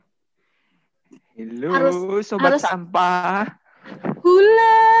Harus Halo, sobat harus sampah.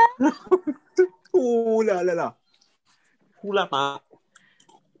 hula. Hula lala. Hula pak.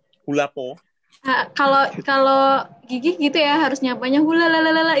 Hula po. Kalau gigih gitu ya harus nyapanya hula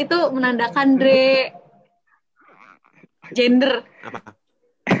lalalala, itu menandakan gender. Apa?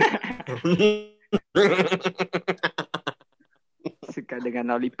 Suka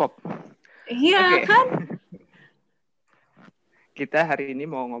dengan lollipop. Iya Oke. kan? Kita hari ini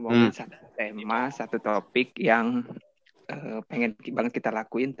mau ngomongin satu tema, satu topik yang pengen banget kita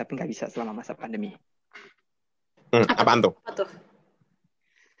lakuin tapi nggak bisa selama masa pandemi. Apaan tuh? Apa tuh?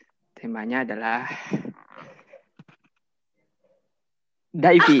 Temanya adalah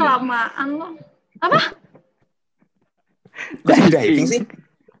diving. Kelamaan lo. Apa? Kok jadi diving sih?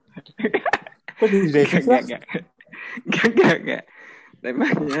 Kok jadi diving sih? Enggak.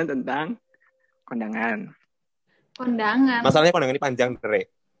 Temanya tentang kondangan. Masalahnya kondangan ini panjang,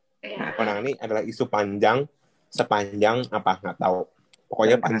 Dre. Iya. Kondangan ini adalah isu panjang, sepanjang apa nggak tahu.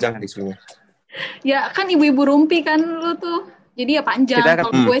 Pokoknya panjang isunya. Ya kan ibu-ibu rumpi kan lu tuh. Jadi ya panjang.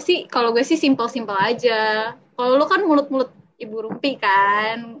 Kalau gue sih simpel-simpel aja. Kalau lu kan mulut-mulut ibu rumpi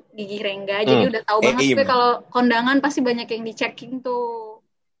kan, gigi rengga. Jadi udah tahu banget gue kalau kondangan pasti banyak yang diceking tuh.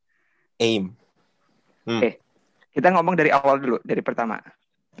 Kita ngomong dari awal dulu, dari pertama.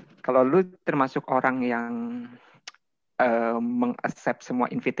 Kalau lu termasuk orang yang meng-accept semua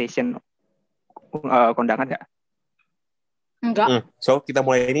invitation kondangan nggak? Enggak. So kita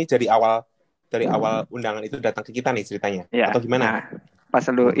mulai ini dari awal undangan itu datang ke kita nih ceritanya. Ya, atau gimana? Nah, pas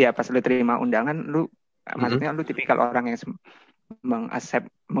lu terima undangan, lu maksudnya lu tipikal orang yang meng-accept,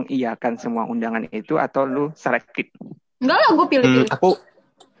 mengiyakan semua undangan itu, atau lu selected? Enggak lah, gue pilih-pilih. Aku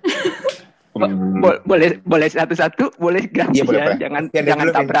boleh satu-satu, boleh ganti. Iya, boleh. Jangan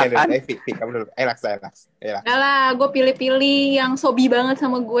tabrakan. Kamu dulu. Relax. Enggak lah, gue pilih-pilih yang sobi banget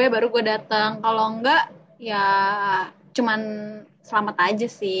sama gue, baru gue datang. Kalau enggak, ya cuman selamat aja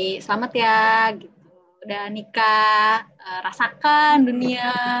sih. Selamat ya, gitu. Udah nikah, rasakan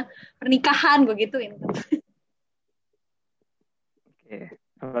dunia pernikahan, gue gituin. Oke.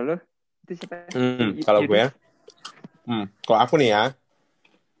 Kalau lu? Itu siapa? Kalau gue kalau aku nih ya,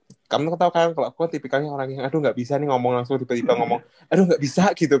 kamu tahu kan kalau aku tipikalnya orang yang aduh nggak bisa nih ngomong langsung tiba-tiba ngomong aduh nggak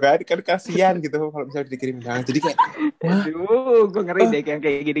bisa gitu kan kasihan gitu kalau misalnya dikirim undangan, jadi kayak aduh gue ngeri deh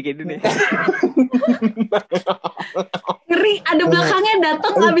kayak gini-gini nih. Ngeri, ada belakangnya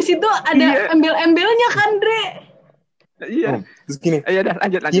datang abis itu ada embel-embelnya kan, Dre. Iya. Terus gini. Ayo dah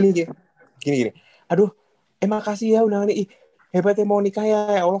lanjut. Gini. Aduh, makasih ya undangan ini. Hebatnya mau nikah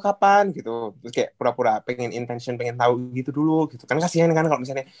ya Allah kapan gitu. Terus kayak pura-pura pengen tahu gitu dulu gitu. Kan kasihan kan kalau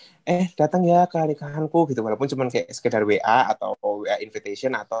misalnya datang ya ke nikahanku gitu, walaupun cuma kayak sekedar WA atau WA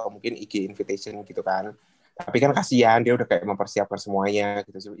invitation atau mungkin IG invitation gitu kan. Tapi kan kasihan dia udah kayak mempersiapkan semuanya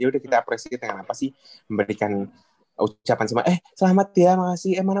gitu. Ya udah kita apresiasi dengan apa sih, memberikan ucapan selamat ya,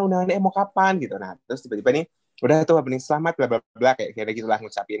 makasih, mana undangannya, mau kapan gitu. Nah, terus tiba-tiba nih udah tuh bening selamat bla bla bla kayak gitulah,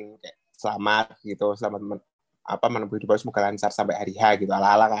 ngucapin kayak selamat gitu, selamat menempuh hidup baru, semoga lancar sampai hari H gitu,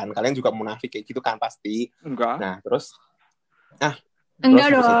 ala-ala kan. Kalian juga munafik kayak gitu kan pasti. Enggak. Nah, terus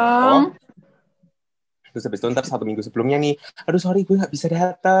enggak dong. Terus habis itu ntar 1 minggu sebelumnya nih, aduh sorry gue gak bisa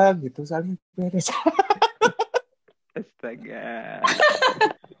datang gitu, soalnya gue ada astaga.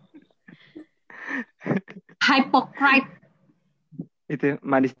 Hypocrite. Itu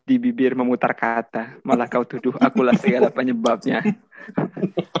manis di bibir memutar kata, malah kau tuduh akulah segala penyebabnya.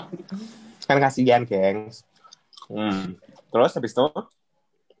 Kan kasihan, gengs. Terus habis itu?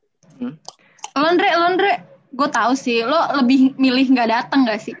 Londre, gue tahu sih, lo lebih milih nggak datang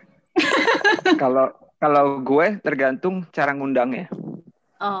nggak sih? Kalau gue tergantung cara ngundangnya.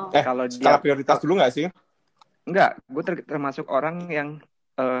 Kalau skala prioritas dulu nggak sih? Enggak, gue termasuk orang yang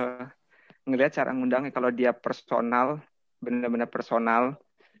ngelihat cara ngundangnya. Kalau dia personal, benar-benar personal,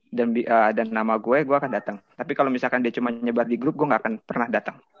 dan nama gue akan datang. Tapi kalau misalkan dia cuma nyebar di grup, gue nggak akan pernah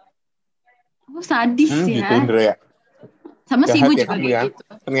datang. Sadis ya. Gitu, Ndre, ya. Sama sih gue juga ya. gitu.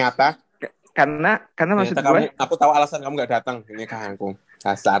 Ternyata maksud gue, aku tahu alasan kamu nggak datang ini nikahanku.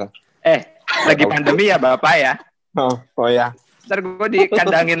 Dasar. Lagi pandemi ya Bapak ya. Oh ya. Ntar gue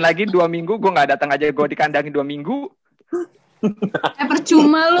dikandangin lagi 2 minggu, gue nggak datang aja, gue dikandangin 2 minggu.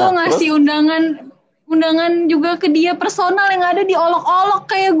 Percuma lo ngasih undangan juga ke dia personal, yang ada diolok-olok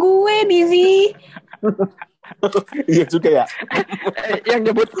kayak gue, Dizi. Iya juga ya.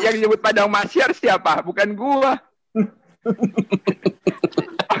 Yang nyebut Padang Masyar siapa? Bukan gua.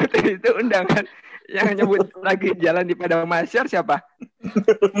 Waktu itu undangan yang nyebut lagi jalan di Padang Masyar siapa?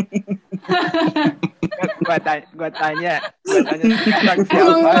 Gua tanya sekarang Emang siapa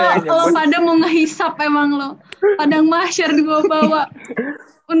yang lo nyebut pada mau ngehisap emang lo. Padang mahsyar dibawa-bawa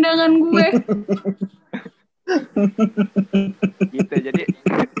undangan gue. gitu.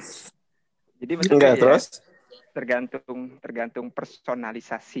 Jadi maksudnya Enggak, ya terus? tergantung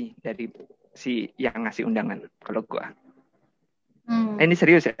personalisasi dari si yang ngasih undangan kalau gua. Ini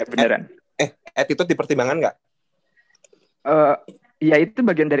serius ya beneran. Attitude dipertimbangkan nggak? Ya itu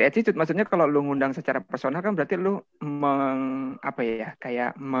bagian dari attitude. Maksudnya kalau lu ngundang secara personal kan berarti lu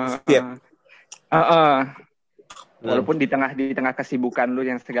Siap. walaupun di tengah kesibukan lu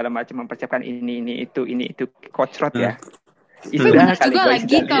yang segala macam mempersiapkan ini itu kocrot ya. Isdah kali gua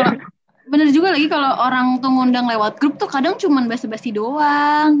isdah. Bener juga lagi kalau orang tuh ngundang lewat grup tuh kadang cuman basa-basi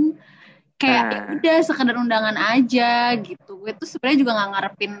doang. Kayak ya udah sekedar undangan aja gitu. Gue tuh sebenarnya juga nggak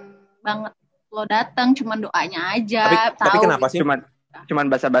ngarepin banget lo datang, cuman doanya aja. Tapi kenapa sih? Cuman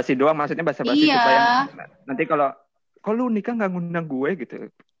basa-basi doang, maksudnya basa-basi iya. supaya nanti kalau lu nikah nggak ngundang gue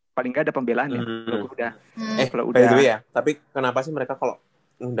gitu, paling nggak ada pembelaan ya. Kalau udah. By the way ya, tapi kenapa sih mereka kalau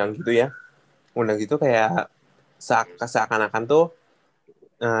ngundang gitu kayak seakan-akan tuh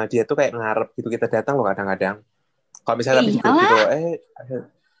dia tuh kayak ngarep gitu kita datang loh kadang-kadang. Kalau misalnya tapi gitu loh,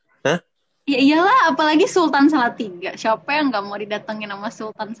 Ya iyalah, apalagi Sultan Salatiga. Siapa yang nggak mau didatengin sama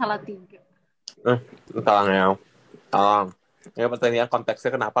Sultan Salatiga? Tolong. Ya pertanyaan konteksnya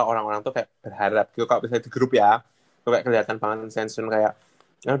kenapa orang-orang tuh kayak berharap gitu kalau misalnya di grup ya, tuh kayak kelihatan banget sensun kayak,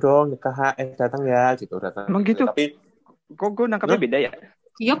 ya dong nikah datang ya gitu datang. Emang gitu. Tapi kok gue nangkapnya beda ya?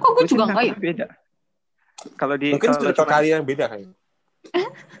 Iya kok gue juga nggak ya. Beda. Kalau di mungkin cerita kalian yang beda kayaknya.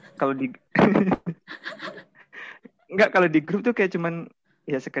 Kalau di enggak, kalau di grup tuh kayak cuman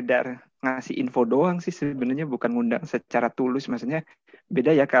ya sekedar ngasih info doang sih sebenarnya, bukan ngundang secara tulus. Maksudnya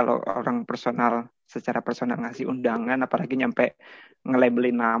beda ya kalau orang secara personal ngasih undangan, apalagi nyampe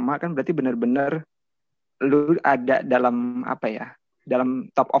nge-labelin nama kan berarti benar-benar lu ada dalam dalam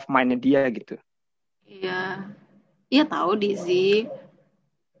top of mind-nya dia gitu. Iya tahu Dizi.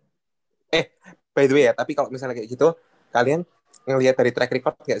 By the way ya, tapi kalau misalnya kayak gitu kalian ngelihat dari track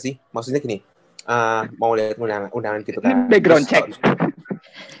record gak sih? Maksudnya gini, mau lihat undangan gitu kan? Ini background check.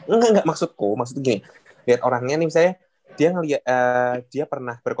 Enggak, maksudnya gini, lihat orangnya nih misalnya dia ngelihat dia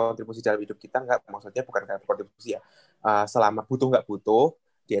pernah berkontribusi dalam hidup kita nggak? Maksudnya bukan kayak berkontribusi ya, selama butuh nggak butuh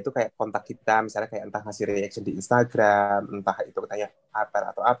dia itu kayak kontak kita, misalnya kayak entah ngasih reaction di Instagram, entah itu tanya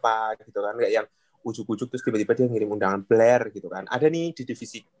apa atau apa gitu kan, kayak yang ujuk-ujuk terus tiba-tiba dia ngirim undangan Blair gitu kan. Ada nih di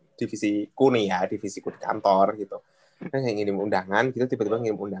divisiku nih ya, divisiku di kantor gitu. Kan yang ngirim undangan gitu, tiba-tiba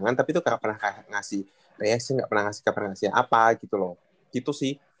ngirim undangan tapi itu nggak pernah ngasih reaksi, nggak pernah ngasih kabar ngasih apa gitu loh. Gitu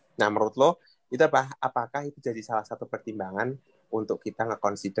sih. Nah menurut lo itu apakah itu jadi salah satu pertimbangan untuk kita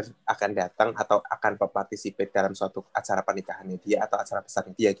nge-consider akan datang atau akan berpartisipasi dalam suatu acara pernikahannya dia atau acara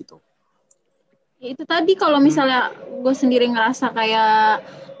besarnya dia gitu? Itu tadi kalau misalnya gue sendiri ngerasa kayak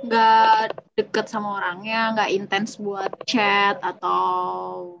nggak deket sama orangnya, nggak intens buat chat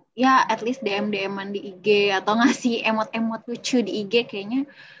atau ya at least DM-an di IG atau ngasih emot-emot lucu di IG, kayaknya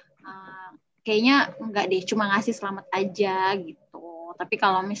nggak deh, cuma ngasih selamat aja gitu. Tapi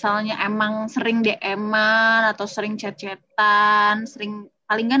kalau misalnya emang sering DM-an atau sering chat-chatan,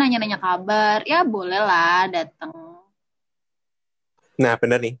 paling nggak nanya-nanya kabar, ya boleh lah datang. Nah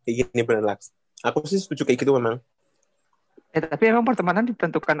benar nih, kayak gini benar Laks. Aku sih setuju kayak gitu memang. Tapi emang pertemanan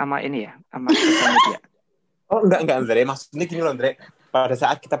ditentukan sama ini ya, sama sosial media. Oh enggak Andre, maksudnya gini loh Andre. Pada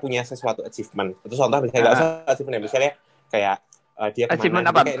saat kita punya sesuatu achievement, itu contoh misalnya nggak usah achievement ya, misalnya kayak dia kemana, achievement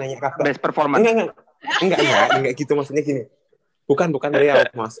apa? Kayak nanya kabar. Best performance. Enggak gitu, maksudnya gini. Bukan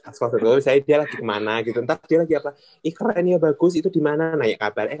Andre, mas dulu saya dia lagi kemana gitu, entar dia lagi apa? Keren ya, bagus, itu di mana? Nanya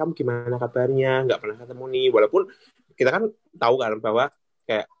kabar. Kamu gimana kabarnya? Nggak pernah ketemu nih, walaupun kita kan tahu kan bahwa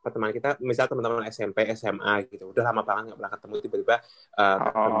kayak teman kita, misal teman-teman SMP, SMA gitu, udah lama banget nggak pernah ketemu, tiba-tiba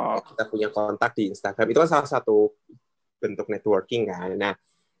kita punya kontak di Instagram, itu kan salah satu bentuk networking kan. Nah,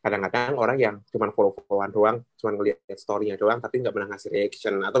 kadang-kadang orang yang cuma follow-followan doang, cuma ngeliat story-nya doang, tapi nggak pernah ngasih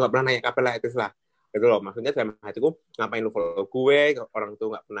reaction, atau nggak pernah nanya kabar lah, itu lah. Itu loh, maksudnya dalam hatiku, ngapain lu follow gue, orang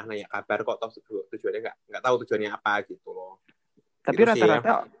tuh nggak pernah nanya kabar, kok tau tujuannya nggak tahu tujuannya apa gitu loh. Tapi gitu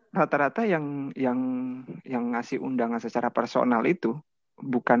rata-rata yang ngasih undangan secara personal itu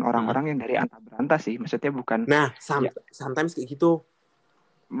bukan orang-orang yang dari antah berantah sih, maksudnya bukan. Nah, sometimes kayak gitu.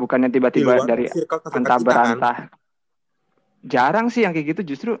 Bukannya tiba-tiba dari antah berantah. Kan? Jarang sih yang kayak gitu,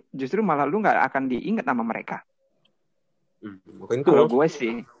 justru malah lu nggak akan diingat nama mereka.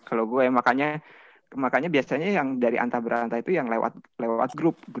 Kalau gue makanya biasanya yang dari antah berantah itu yang lewat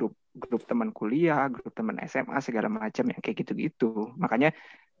grup teman kuliah, grup teman SMA segala macam yang kayak gitu-gitu. Makanya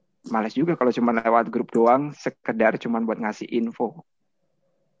malas juga kalau cuma lewat grup doang, sekedar cuma buat ngasih info.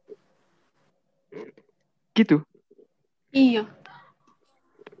 Gitu. Iya.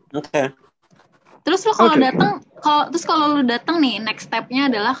 Oke. Terus lo kalau Oke. kalau lu datang nih, next step-nya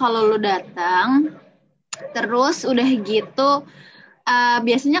adalah kalau lu datang, terus udah gitu,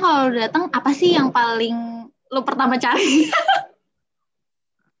 biasanya kalau lu datang apa sih yang paling lu pertama cari?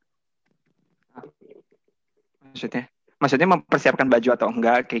 Maksudnya mempersiapkan baju atau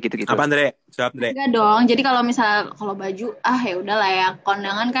enggak kayak gitu-gitu. Apa Andre? Jawab Andre. Enggak dong. Jadi kalau baju, ya udahlah ya,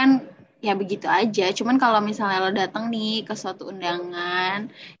 kondangan kan ya begitu aja. Cuman kalau misalnya lo datang nih ke suatu undangan,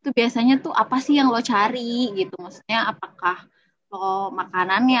 itu biasanya tuh apa sih yang lo cari gitu? Maksudnya apakah lo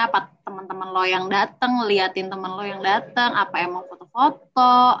makanannya, apa teman-teman lo yang datang, liatin teman lo yang datang, apa yang mau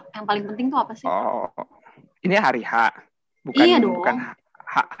foto-foto? Yang paling penting tuh apa sih? Oh, ini hari H. Iya Bukan dong.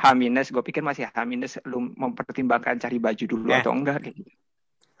 H-. Gue pikir masih H-, lu mempertimbangkan cari baju dulu atau enggak kayak gitu.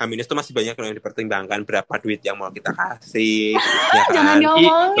 H- tuh masih banyak yang dipertimbangkan, berapa duit yang mau kita kasih, ya kan? Jangan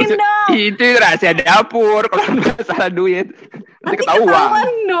diomongin dong. Itu rahasia dapur kalau masalah duit. Nanti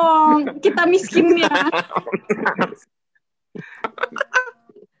ketahuan dong. Kita miskinnya.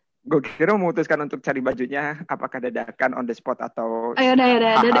 Gue kira memutuskan untuk cari bajunya apakah dadakan on the spot atau Ayo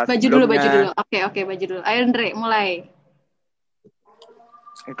udah. Baju dulu. Oke, baju dulu. Ayo Andre, mulai.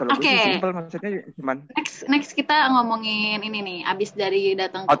 Kalau gue sih simple, maksudnya cuman next kita ngomongin ini nih, abis dari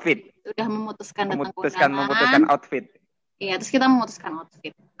datang outfit. Udah memutuskan outfit. Iya, terus kita memutuskan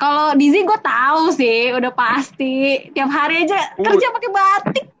outfit. Kalau Dizzy gue tahu sih, udah pasti tiap hari aja kerja pakai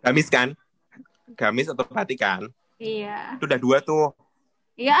batik. Gamis atau batik kan? Iya. Itu udah 2 tuh.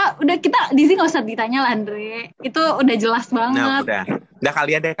 Iya, udah Dizzy nggak usah ditanya lah Andre. Itu udah jelas banget. Nah,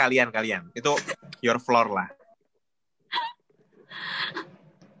 udah kalian. Itu your floor lah.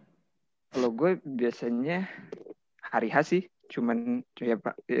 Kalau gue biasanya hari H sih,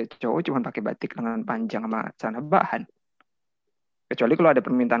 cowok cuman pakai batik lengan panjang sama celana bahan. Kecuali kalau ada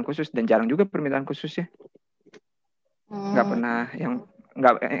permintaan khusus, dan jarang juga permintaan khususnya. Nggak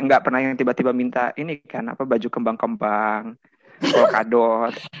pernah yang tiba-tiba minta ini kan, apa baju kembang-kembang,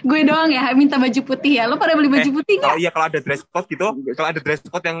 polkadot. Gue doang ya minta baju putih ya. Lo pada beli baju putih nggak? Kalau ada dress code gitu, kalau ada dress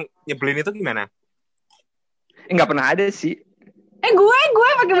code yang nyebelin itu gimana? Nggak pernah ada sih. Gue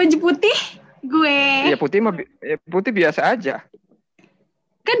pakai baju putih. Ya putih biasa aja.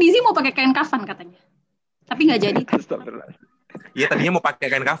 Kan Dizzy mau pakai kain kafan katanya. Tapi nggak jadi. Iya, tadinya mau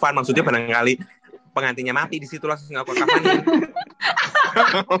pakai kain kafan, maksudnya barangkali pengantinnya mati di situ langsung nggak pakai kafannya.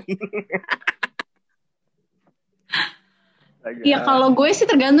 Ya kalau gue sih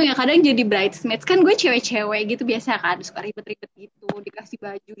tergantung ya, kadang jadi bridesmaids kan gue cewek-cewek gitu biasa kan, suka ribet-ribet gitu, dikasih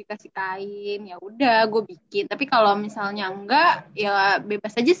baju, dikasih kain, ya udah gue bikin. Tapi kalau misalnya enggak, ya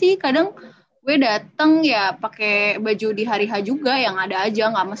bebas aja sih. Kadang gue datang ya pakai baju di hari H juga, yang ada aja,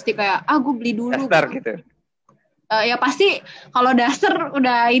 nggak mesti kayak gue beli dulu. Daster gitu. Ya pasti kalau daster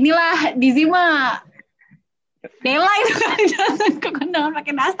udah inilah Dizzy mah Dela itu kan datang ke kondangan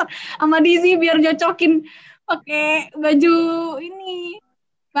pakai daster sama Dizzy biar nyocokin pakai baju ini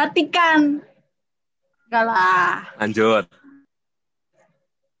batikan. Enggak lah. Lanjut.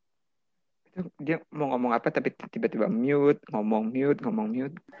 Dia mau ngomong apa tapi tiba-tiba ngomong mute.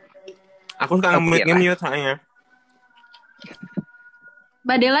 Aku suka mute soalnya.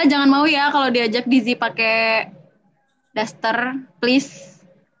 Mbak Dela jangan mau ya kalau diajak Dizzy pakai daster, please.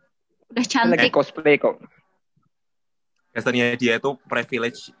 Udah cantik. Lagi cosplay kok. Dasternya dia itu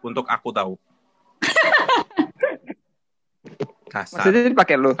privilege untuk aku tahu. Kasar. Maksudnya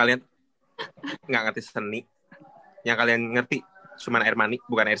dipakai lu? Kalian nggak ngerti seni. Yang kalian ngerti cuma air mani,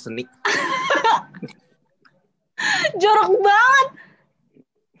 bukan air seni. Jorok banget.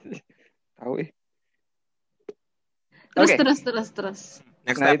 Tahu Terus.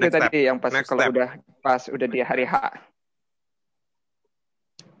 Itu tadi yang pas kalau udah di hari H.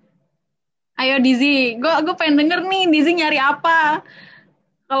 Ayo Dizzy, gue pengen denger nih Dizzy nyari apa.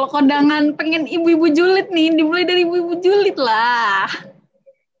 Kalau kondangan pengen ibu-ibu julid nih, dimulai dari ibu-ibu julid lah.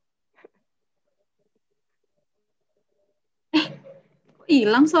 Kok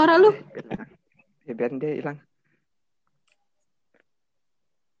hilang suara lu? Ya biar dia hilang.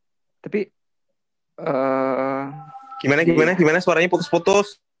 Tapi gimana suaranya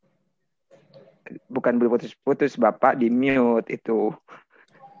putus-putus? Bukan putus-putus, Bapak di mute itu.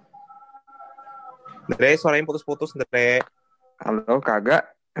 Dre, suaranya putus-putus, Dre. Halo, kagak.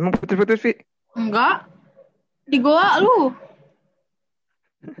 Emang putus-putus, Vi? Enggak. Di goa lu.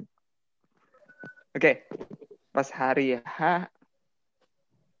 Oke. Pas hari H,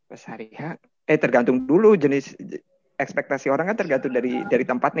 tergantung dulu jenis ekspektasi orang kan tergantung dari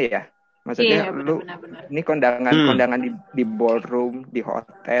tempatnya ya. Maksudnya benar. Ini kondangan di ballroom, di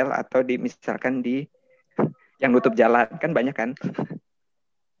hotel, atau misalkan di yang nutup jalan, kan banyak kan?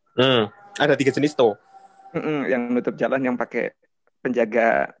 Ada 3 jenis tuh. Yang nutup jalan yang pakai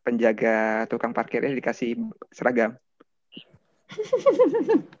penjaga tukang parkirnya dikasih seragam.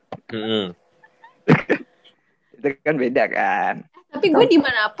 Itu kan beda kan. Tapi gue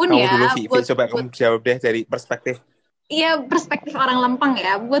dimanapun Kamu ya, dulu Vivi, coba kamu jawab deh dari perspektif. Iya, perspektif orang Lempang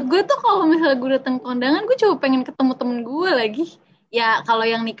ya. Buat gue tuh kalau misalnya gue datang ke kondangan, gue cuma pengen ketemu temen gue lagi. Ya kalau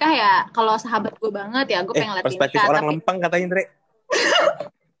yang nikah ya, kalau sahabat gue banget ya, gue pengen liat Perspektif nikah. orang Lempang katanya, Indre.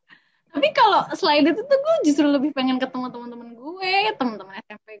 Tapi kalau selain itu tuh gue justru lebih pengen ketemu teman-teman gue, teman-teman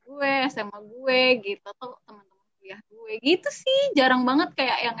SMP gue, SMA gue gitu, atau teman-teman kuliah gue gitu sih. Jarang banget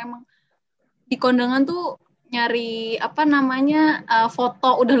kayak yang emang di kondangan tuh nyari apa namanya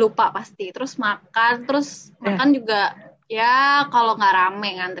foto udah lupa pasti. Terus makan juga ya kalau nggak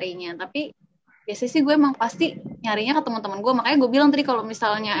rame ngantrinya. Tapi biasanya sih gue emang pasti nyarinya ke teman-teman gue. Makanya gue bilang tadi kalau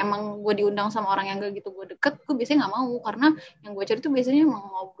misalnya emang gue diundang sama orang yang gak gitu gue deket, gue biasanya nggak mau karena yang gue cari tuh biasanya emang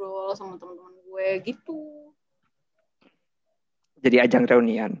ngobrol sama teman-teman gue gitu. Jadi ajang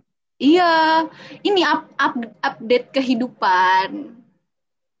reunian. Iya, ini update kehidupan.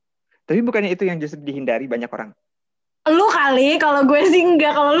 Tapi bukannya itu yang justru dihindari banyak orang? Lu kali, kalau gue sih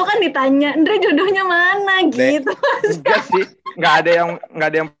enggak. Kalau lu kan ditanya, Andre jodohnya mana gitu. Enggak sih, enggak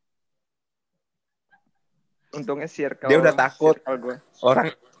ada yang untungnya circle. Dia udah takut. Gue.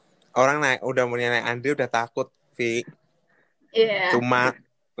 Orang udah mulai naik Andre udah takut, Vi. Iya. Yeah. Cuma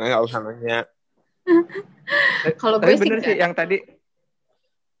nggak usah nanya. Kalau gue bener sih yang tadi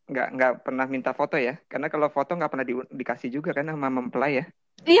nggak pernah minta foto ya, karena kalau foto nggak pernah dikasih juga kan sama mempelai ya.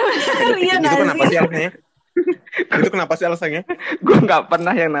 Iya benar. Iya itu kenapa sih alasannya? Itu kenapa sih alasannya? Gue nggak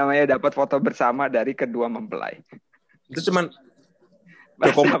pernah yang namanya dapat foto bersama dari kedua mempelai. Itu cuman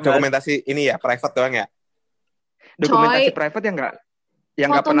dokumentasi ini ya, private doang ya? Dokumentasi private yang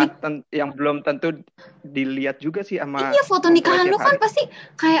nggak pernah yang belum tentu dilihat juga sih sama. Iya, foto nikahan lu kan pasti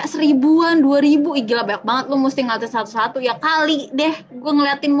kayak 1000-an, 2000. Ih gila banyak banget, lu mesti ngeliatin satu-satu. Ya kali deh gue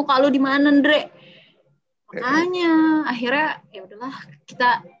ngeliatin muka lu di mana, Andre. Makanya akhirnya ya udahlah,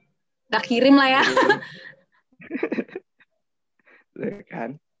 kita gak kirim lah ya.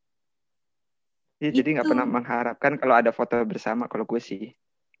 Kan. Ya, jadi nggak pernah mengharapkan kalau ada foto bersama kalau gue sih.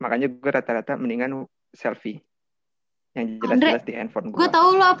 Makanya gue rata-rata mendingan selfie. Yang jelas-jelas di handphone gue. Gue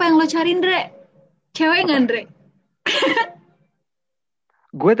tahu lo apa yang lo cari, Andre. Cewek nggak, Andre?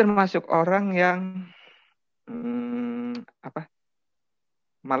 Gue termasuk orang yang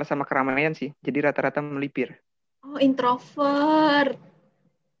malas sama keramaian sih. Jadi rata-rata melipir. Oh, introvert.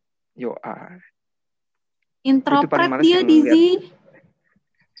 Introvert dia, Dizi.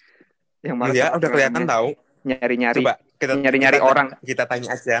 Yang malas ya udah kelihatan tahu. Nyari-nyari. Coba nyari-nyari orang. Kita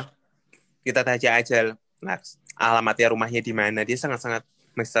tanya aja. Nah, alamatnya rumahnya di mana? Dia sangat-sangat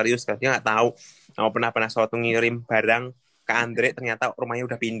misterius kan. Dia nggak tahu. Pernah suatu ngirim barang ke Andre, ternyata rumahnya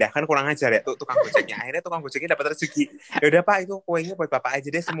udah pindah. Kan kurang ajar ya tuh tukang gojeknya. Akhirnya tukang gojeknya dapat rezeki. Ya udah Pak, itu kuenya buat Bapak aja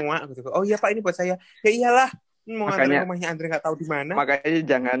deh semua. Oh iya Pak, ini buat saya. Ya iyalah. Mau nganterin rumahnya Andre nggak tahu di mana. Makanya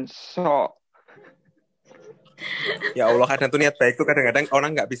jangan sok. Ya Allah, kadang tuh niat baik tuh kadang-kadang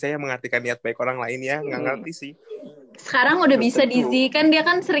orang nggak bisa ya mengartikan niat baik orang lain ya. Nggak ngerti sih. Sekarang udah bisa Dizi. Kan dia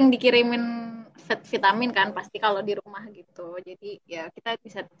kan sering dikirimin vitamin kan pasti kalau di rumah gitu. Jadi ya kita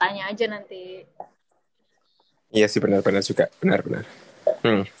bisa tanya aja nanti. Iya sih, benar-benar juga. Benar-benar.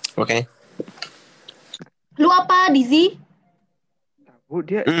 Oke. Lu apa, Dizi? Tahu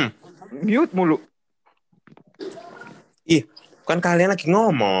dia mute mulu. Ih, kan kalian lagi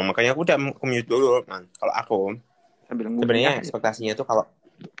ngomong, makanya aku udah mute dulu. Nah, kalau aku sebenarnya ekspektasinya tuh kalau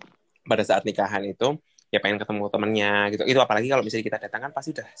pada saat nikahan itu ya pengen ketemu temennya gitu. Itu apalagi kalau misalnya kita datang kan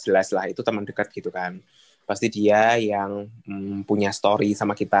pasti udah jelas lah itu teman dekat gitu kan. Pasti dia yang punya story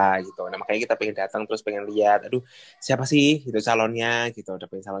sama kita gitu. Nah makanya kita pengen datang terus pengen lihat, aduh siapa sih gitu calonnya gitu.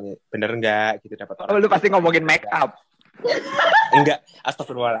 Udah pengen calonnya bener nggak gitu dapat orang. Lu pasti ngomongin make up. Enggak,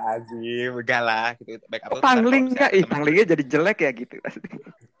 astagfirullahaladzim, enggak lah gitu. Make up pangling enggak? Panglingnya jadi jelek ya gitu.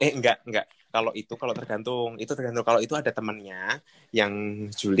 Enggak. Kalau tergantung. Itu tergantung kalau itu ada temannya yang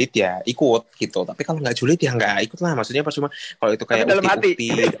julid ya ikut gitu. Tapi kalau nggak julid ya nggak ikut lah. Maksudnya pas cuma kalau itu kayak ukti-ukti,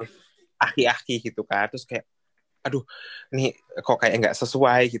 aki-aki gitu kan. Terus kayak, aduh, nih kok kayak nggak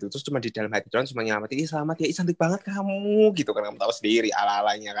sesuai gitu. Terus cuma di dalam hati doang cuma nyelamatin, selamat ya, cantik banget kamu gitu kan. Kamu tahu sendiri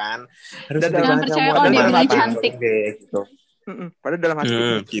ala-alanya kan. Harus jangan percaya kalau dia bilang cantik gitu. Padahal dalam hati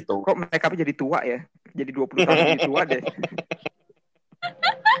gitu. Kok make up-nya jadi tua ya? Jadi 20 tahun lebih tua deh.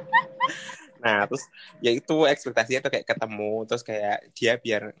 Nah, terus ya itu ekspektasinya tuh kayak ketemu, terus kayak dia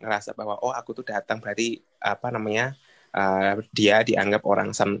biar ngerasa bahwa oh aku tuh datang berarti apa namanya dia dianggap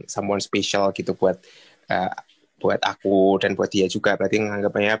orang someone special gitu buat buat aku dan buat dia juga, berarti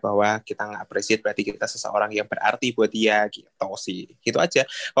nganggapnya bahwa kita nggak appreciate berarti kita seseorang yang berarti buat dia gitu sih, gitu aja.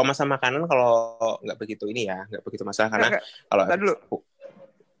 Kalau masalah makanan kalau nggak begitu ini ya, nggak begitu masalah karena kalau dulu.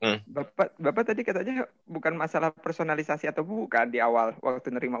 Bapak tadi katanya bukan masalah personalisasi atau bukan di awal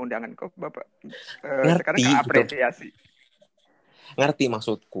waktu nerima undangan, kok Bapak sekarang nggak apresiasi? Ngerti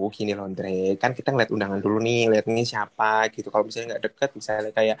maksudku, gini loh Andre, kan kita ngeliat undangan dulu nih, lihat nih siapa gitu. Kalau misalnya nggak deket,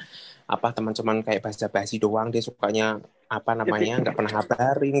 misalnya kayak apa teman-teman kayak basa-basi doang, dia sukanya apa namanya nggak pernah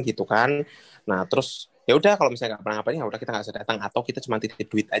ngabarin gitu kan. Nah terus ya udah, kalau misalnya nggak pernah ngabarin ya udah kita nggak usah datang, atau kita cuma titip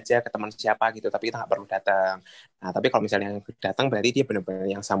duit aja ke teman siapa gitu, tapi kita nggak perlu datang. Nah tapi kalau misalnya yang datang berarti dia benar-benar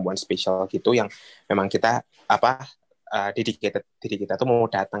yang someone special gitu, yang memang kita apa diri kita tuh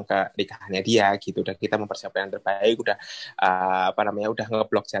mau datang ke nikahannya dia gitu, dan kita mempersiapkan yang terbaik, udah udah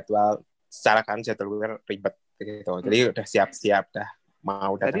ngeblok jadwal secara kan jadwal ribet gitu, jadi udah siap-siap dah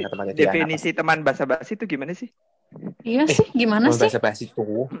mau datang ke tempatnya dia. Definisi teman basa-basi itu gimana sih? Iya sih, gimana sih? Basa-basi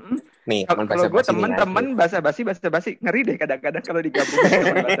tuh nih, teman kalau gue teman basa-basi ngeri deh kadang-kadang kalau digabung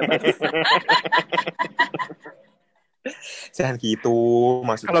teman basa-basi. Jangan gitu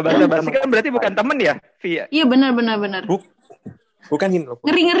maksudnya. Kalau basa-basi kan berarti bukan temen ya, Via? Iya benar. Bukan ini loh.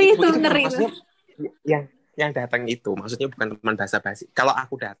 Ngeri itu ngeri. Maksudnya yang datang itu maksudnya bukan teman basa-basi. Kalau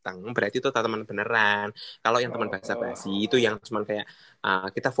aku datang berarti itu teman beneran. Kalau yang teman basa-basi itu yang cuman kayak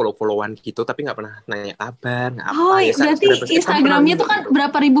kita follow-followan gitu tapi nggak pernah nanya kabar, nggak apa. Oh, berarti Instagramnya tuh kan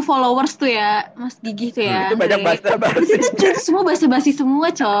berapa ribu followers tuh ya, Mas Gigi tuh ya. Itu banyak basa-basi. Itu semua basa-basi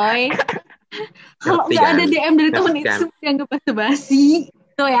semua, coy. Kalau nggak ada DM dari temen itu yang nggak basa-basi,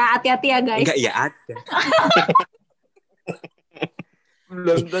 tuh ya hati-hati ya guys. Enggak, ya ada.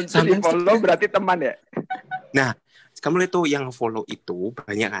 Belum tentu di follow berarti teman ya. Nah, kamu lihat tuh yang follow itu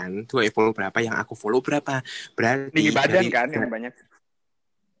banyak kan? Tuh follow berapa, yang aku follow berapa? Berarti tinggi badan kan yang banyak.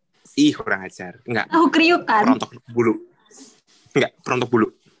 Ih, kurang ajar. Enggak. Tahu kriuk kan? Perontok bulu. Enggak, perontok bulu.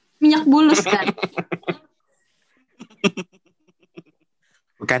 Minyak bulus kan?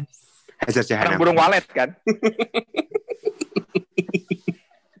 Bukan. Hajar jahanam. Burung walet kan?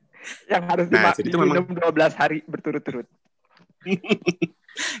 Yang harus diminum 12 hari berturut-turut.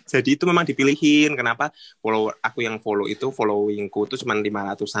 Jadi itu memang dipilihin. Kenapa aku yang follow itu, followingku tuh cuma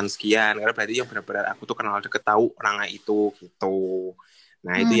 500-an sekian. Karena berarti yang benar-benar aku tuh kenal deket, tahu orangnya itu gitu.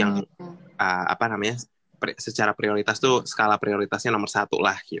 Nah itu yang secara prioritas tuh skala prioritasnya nomor 1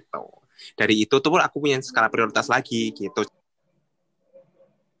 lah gitu. Dari itu tuh aku punya skala prioritas lagi gitu.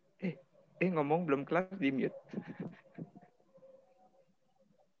 Ngomong belum kelar di mute.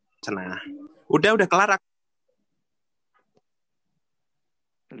 Cenah. Udah kelar.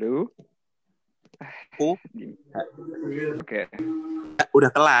 Halo? Oke.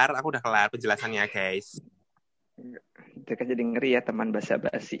 Udah kelar, aku udah kelar penjelasannya, guys. Itu kan jadi ngeri ya teman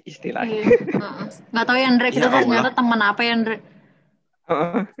basa-basi istilahnya. Nggak tahu ya Andre, kita ternyata teman apa ya Andre?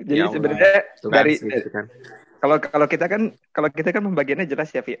 Jadi sebenarnya dari kalau kita kan pembagiannya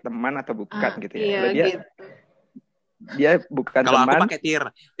jelas ya, teman atau bukan gitu ya. Iya, dia bukan kalau teman. Kalau aku pakai tier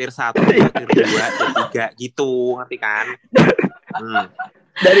 1, tier 2, tier 3 gitu, ngerti kan?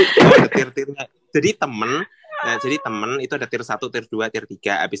 Dari tier-tiernya. Jadi temen itu ada tier 1, tier 2, tier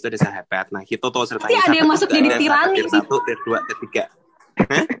 3, habis itu ada sahabat. Nah, gitu tuh ceritanya. Ada yang masuk jadi tirani. Tier 1, tier 2, tier 3.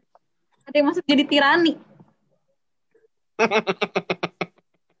 Hah? Ada yang masuk jadi tirani.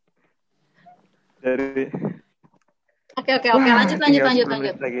 Oke, lanjut.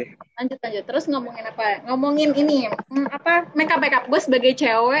 Terus ngomongin apa? Ngomongin ini, makeup. Gue sebagai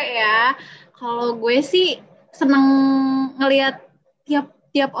cewek ya, kalau gue sih seneng ngelihat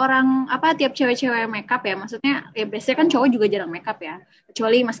tiap orang, tiap cewek-cewek makeup ya. Maksudnya, ya biasanya kan cowok juga jarang makeup ya.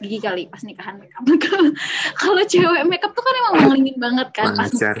 Kecuali Mas Gigi kali, pas nikahan makeup. Kalau cewek makeup tuh kan emang ngelingin banget kan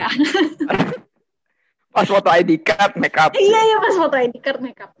pas nikahan. Pas foto ID card makeup. Iya, pas foto ID card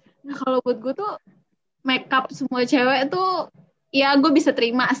makeup. Nah, kalau buat gue tuh makeup semua cewek tuh ya gue bisa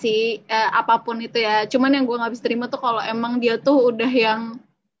terima sih, apapun itu ya. Cuman yang gue nggak bisa terima tuh kalau emang dia tuh udah yang,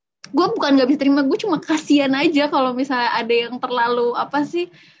 gue bukan nggak bisa terima, gue cuma kasihan aja kalau misalnya ada yang terlalu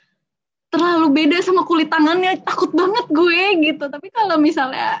beda sama kulit tangannya, takut banget gue gitu. Tapi kalau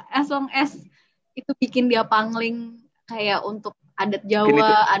misalnya as long as itu bikin dia pangling kayak untuk adat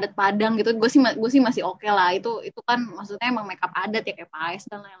Jawa, adat Padang gitu, gue sih masih oke lah. Itu kan maksudnya emang makeup adat ya, kayak paes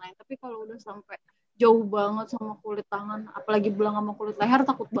dan lain-lain. Tapi kalau udah sampai jauh banget sama kulit tangan, apalagi belang sama kulit leher,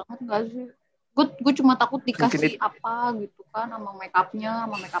 takut banget nggak sih? Gue cuma takut dikasih apa gitu kan sama makeupnya,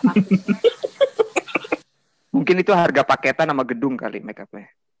 sama makeup artisnya. Mungkin itu harga paketan sama gedung kali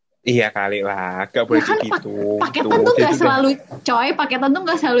makeupnya. Iya kali lah, gak boleh kan gitu. Paketan tuh nggak selalu, paketan tuh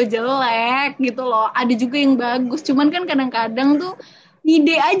nggak selalu jelek gitu loh. Ada juga yang bagus, cuman kan kadang-kadang tuh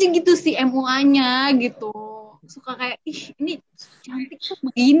ngide aja gitu si MUA-nya gitu. suka kayak ih ini cantik tuh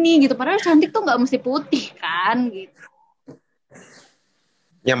begini gitu, padahal cantik tuh nggak mesti putih kan gitu.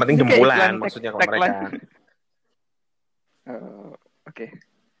 Yang penting Ini kayak jempulan iklan maksudnya kalau tagline. mereka. Oke.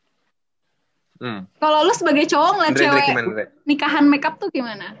 Kalau lu sebagai cowok ngeliat Andre, cewek gimana, Andre? nikahan makeup tuh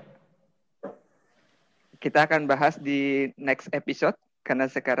gimana? Kita akan bahas di next episode karena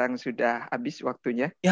sekarang sudah habis waktunya.